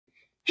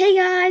Hey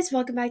guys,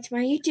 welcome back to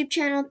my YouTube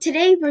channel.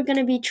 Today we're going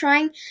to be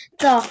trying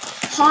the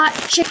hot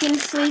chicken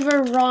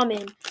flavor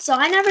ramen. So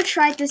I never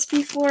tried this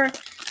before.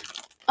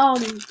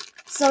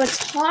 So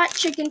it's hot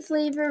chicken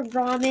flavor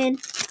ramen.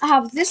 I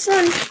have this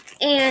one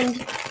and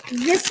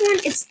this one.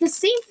 It's the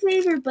same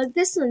flavor, but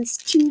this one's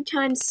 2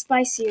 times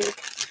spicier.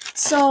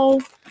 So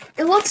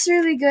it looks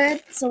really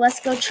good. So let's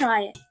go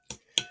try it.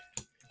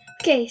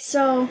 Okay,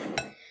 so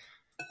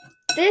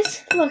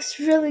this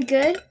looks really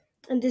good,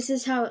 and this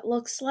is how it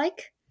looks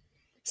like.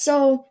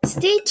 So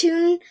stay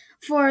tuned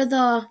for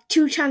the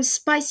 2 times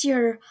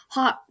spicier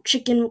hot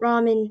chicken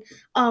ramen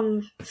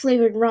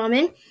flavored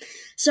ramen.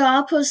 So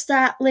I'll post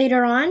that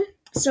later on.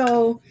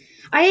 So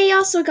I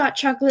also got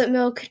chocolate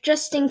milk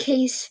just in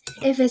case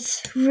if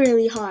it's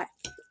really hot.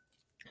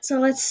 So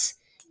let's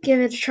give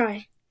it a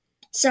try.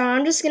 So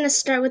I'm just going to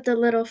start with the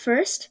little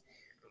first.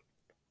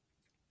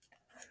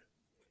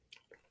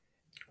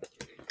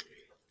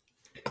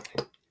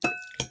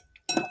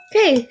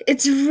 Okay,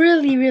 it's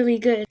really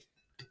good.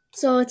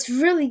 So it's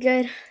really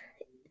good.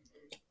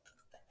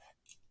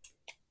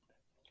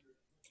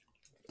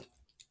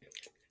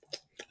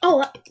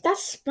 Oh,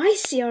 that's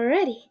spicy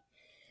already.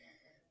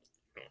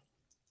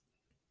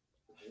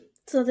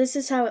 So this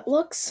is how it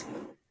looks.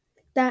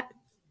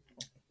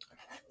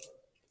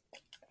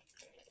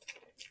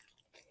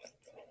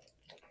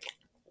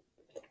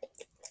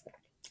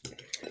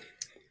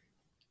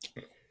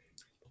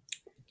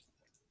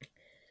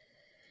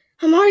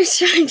 I'm already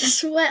starting to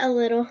sweat a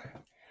little.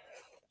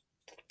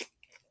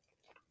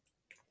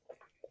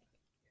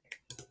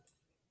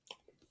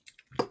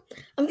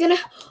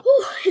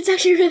 It's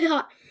actually really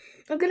hot.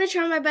 I'm gonna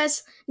try my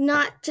best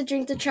not to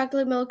drink the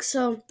chocolate milk,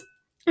 so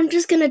I'm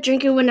just gonna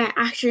drink it when I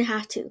actually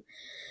have to.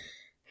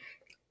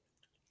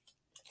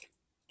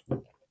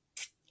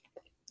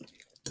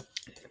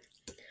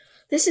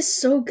 This is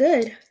so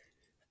good.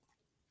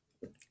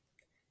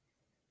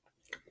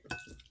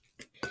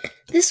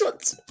 This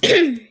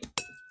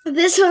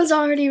one's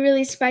already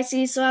really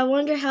spicy, so I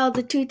wonder how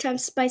the 2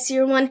 times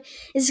spicier one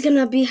is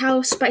gonna be,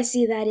 how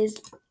spicy that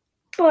is.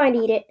 Oh, I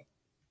need it.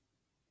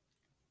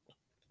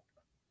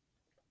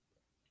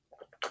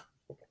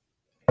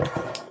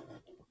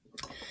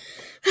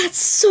 That's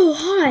so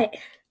hot,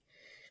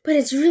 but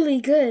it's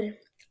really good.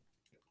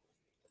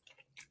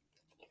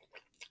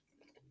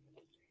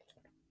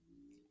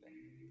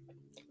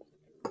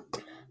 Oh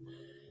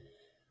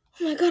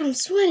my god, I'm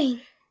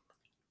sweating.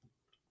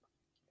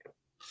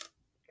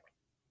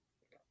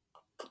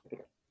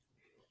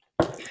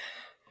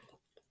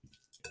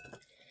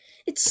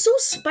 It's so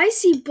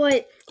spicy,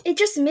 but it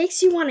just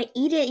makes you want to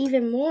eat it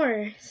even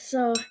more.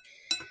 So,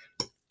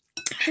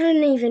 I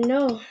don't even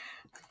know.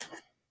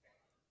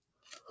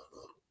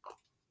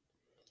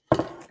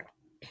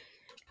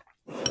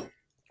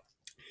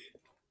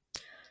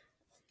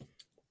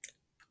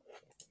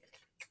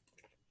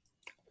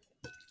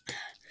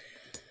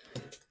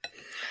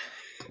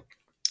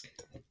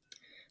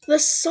 The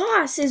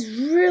sauce is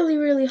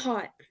really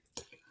hot.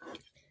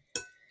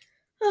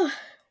 Oh.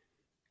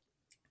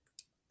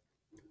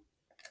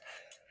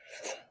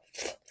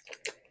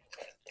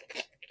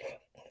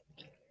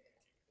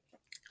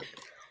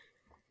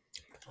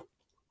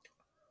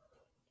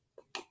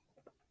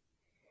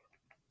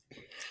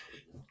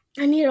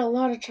 I need a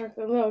lot of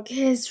chocolate milk.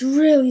 It's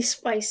really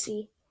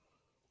spicy.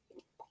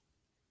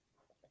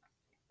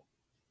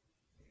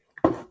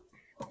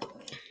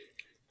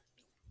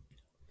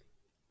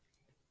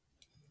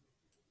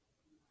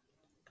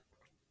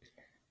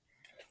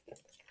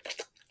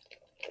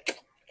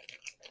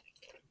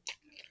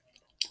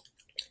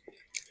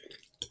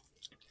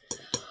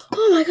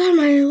 Oh my god,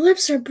 my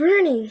lips are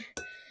burning.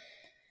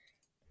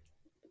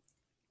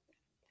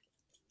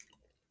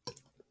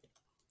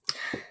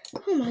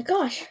 Oh my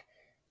gosh.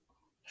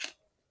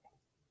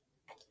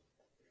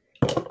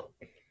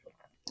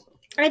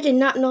 I did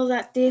not know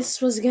that this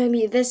was going to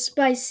be this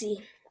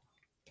spicy.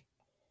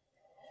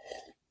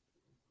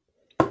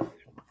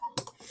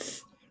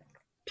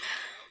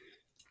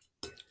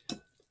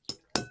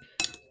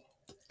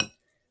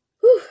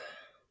 Whew.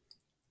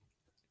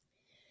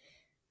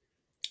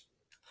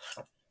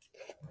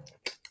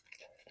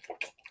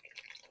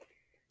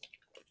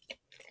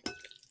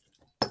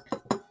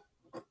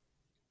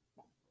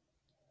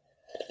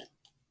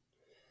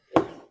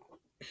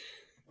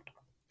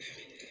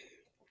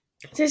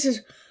 This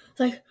is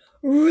like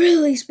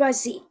really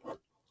spicy.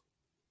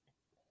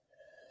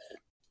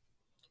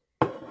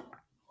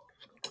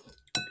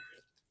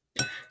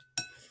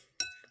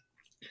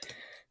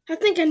 I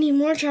think I need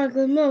more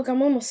chocolate milk.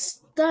 I'm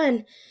almost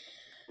done.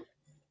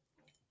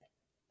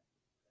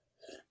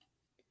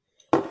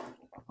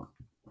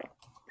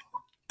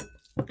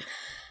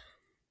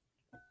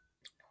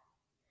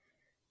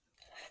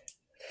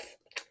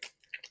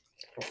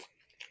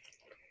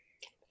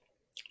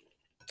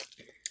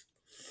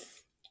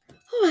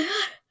 Oh my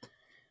god.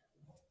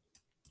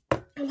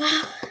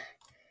 Wow.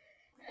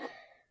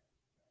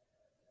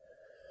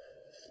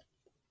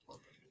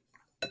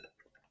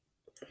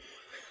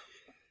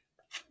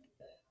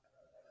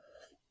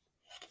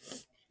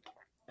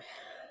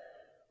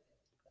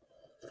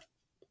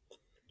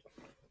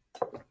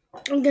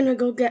 I'm gonna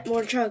go get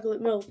more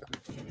chocolate milk.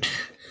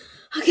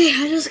 Okay,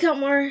 I just got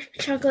more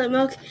chocolate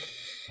milk.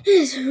 It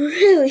is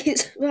really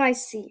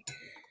spicy.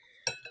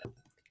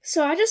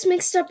 So I just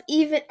mixed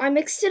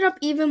it up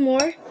even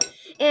more,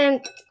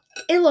 and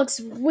it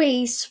looks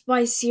way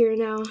spicier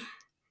now.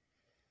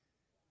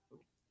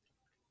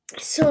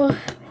 So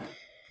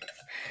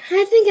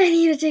I think I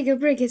need to take a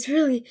break. It's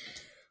really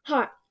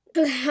hot.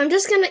 But I'm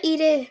just gonna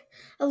eat it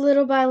a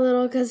little by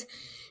little because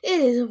it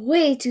is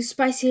way too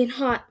spicy and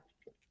hot.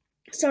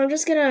 So I'm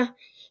just gonna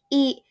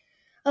eat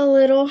a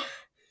little.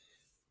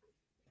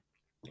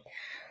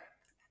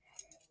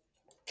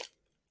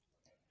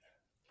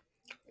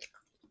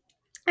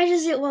 I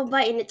just ate one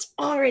bite and it's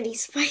already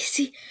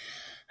spicy.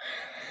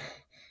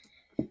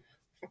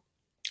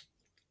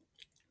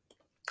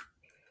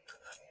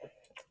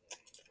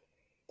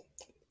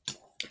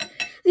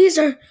 These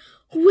are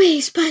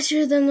way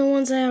spicier than the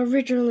ones I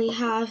originally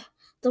have.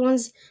 The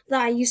ones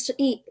that I used to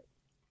eat.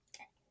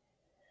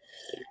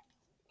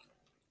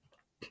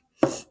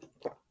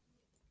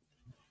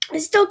 I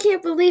still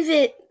can't believe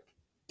it.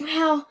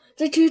 How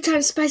the 2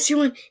 times spicier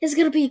one is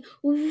gonna be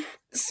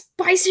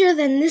spicier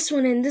than this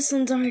one, and this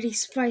one's already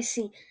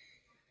spicy.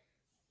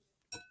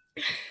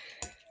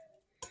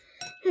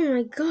 Oh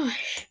my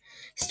gosh.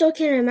 Still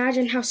can't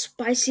imagine how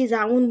spicy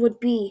that one would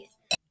be.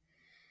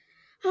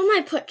 I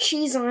might put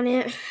cheese on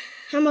it.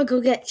 I'm gonna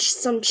go get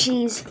some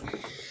cheese.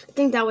 I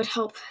think that would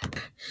help.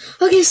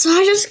 Okay, so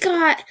I just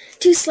got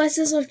 2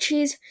 slices of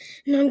cheese,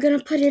 and I'm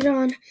gonna put it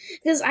on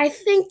because I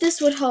think this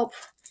would help.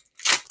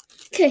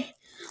 Okay,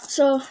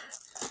 so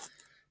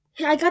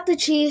I got the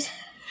cheese,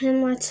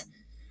 and let's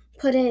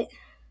put it.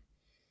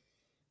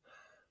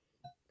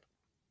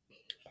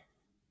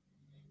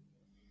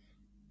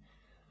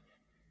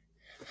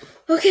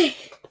 Okay,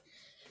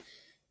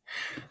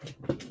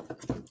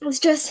 let's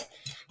just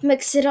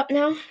mix it up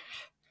now.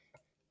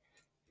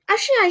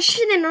 Actually, I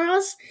shouldn't, or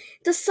else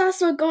the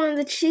sauce will go on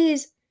the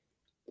cheese.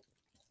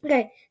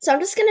 Okay, so I'm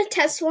just gonna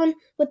test one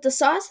with the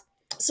sauce.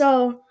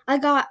 So I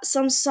got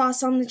some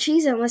sauce on the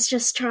cheese, and let's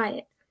just try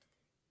it.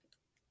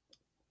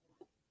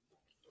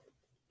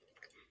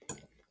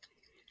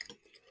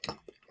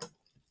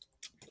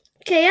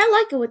 Okay, I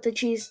like it with the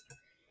cheese.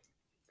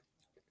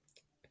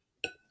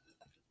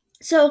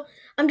 So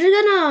I'm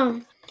just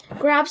gonna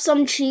grab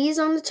some cheese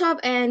on the top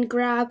and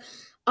grab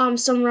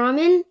some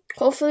ramen.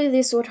 Hopefully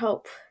this would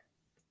help.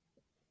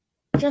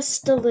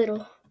 Just a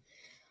little.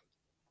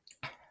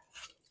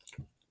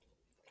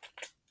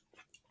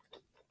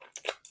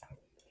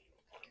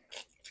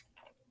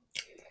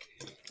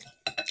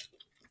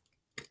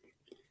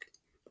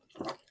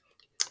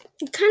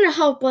 It kind of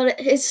helped, but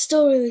it's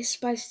still really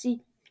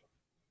spicy.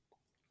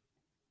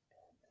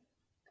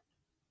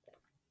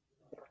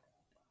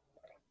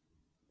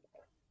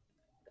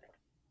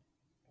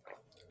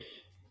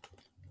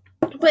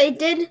 But it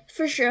did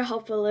for sure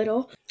help a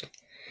little.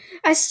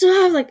 I still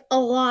have like a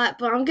lot,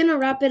 but I'm gonna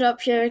wrap it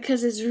up here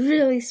because it's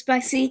really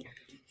spicy.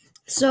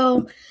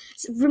 So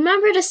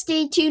remember to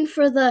stay tuned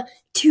for the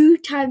 2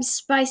 times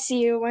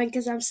spicier one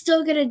because I'm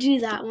still gonna do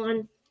that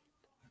one.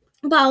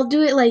 But I'll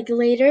do it like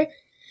later.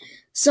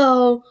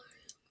 So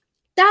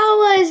that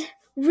was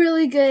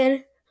really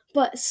good,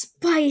 but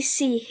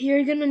spicy.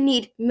 You're gonna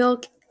need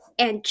milk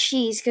and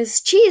cheese because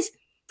cheese,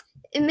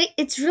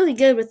 it's really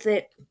good with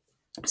it.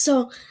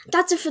 So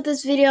that's it for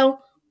this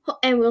video,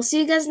 and we'll see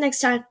you guys next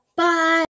time. Bye!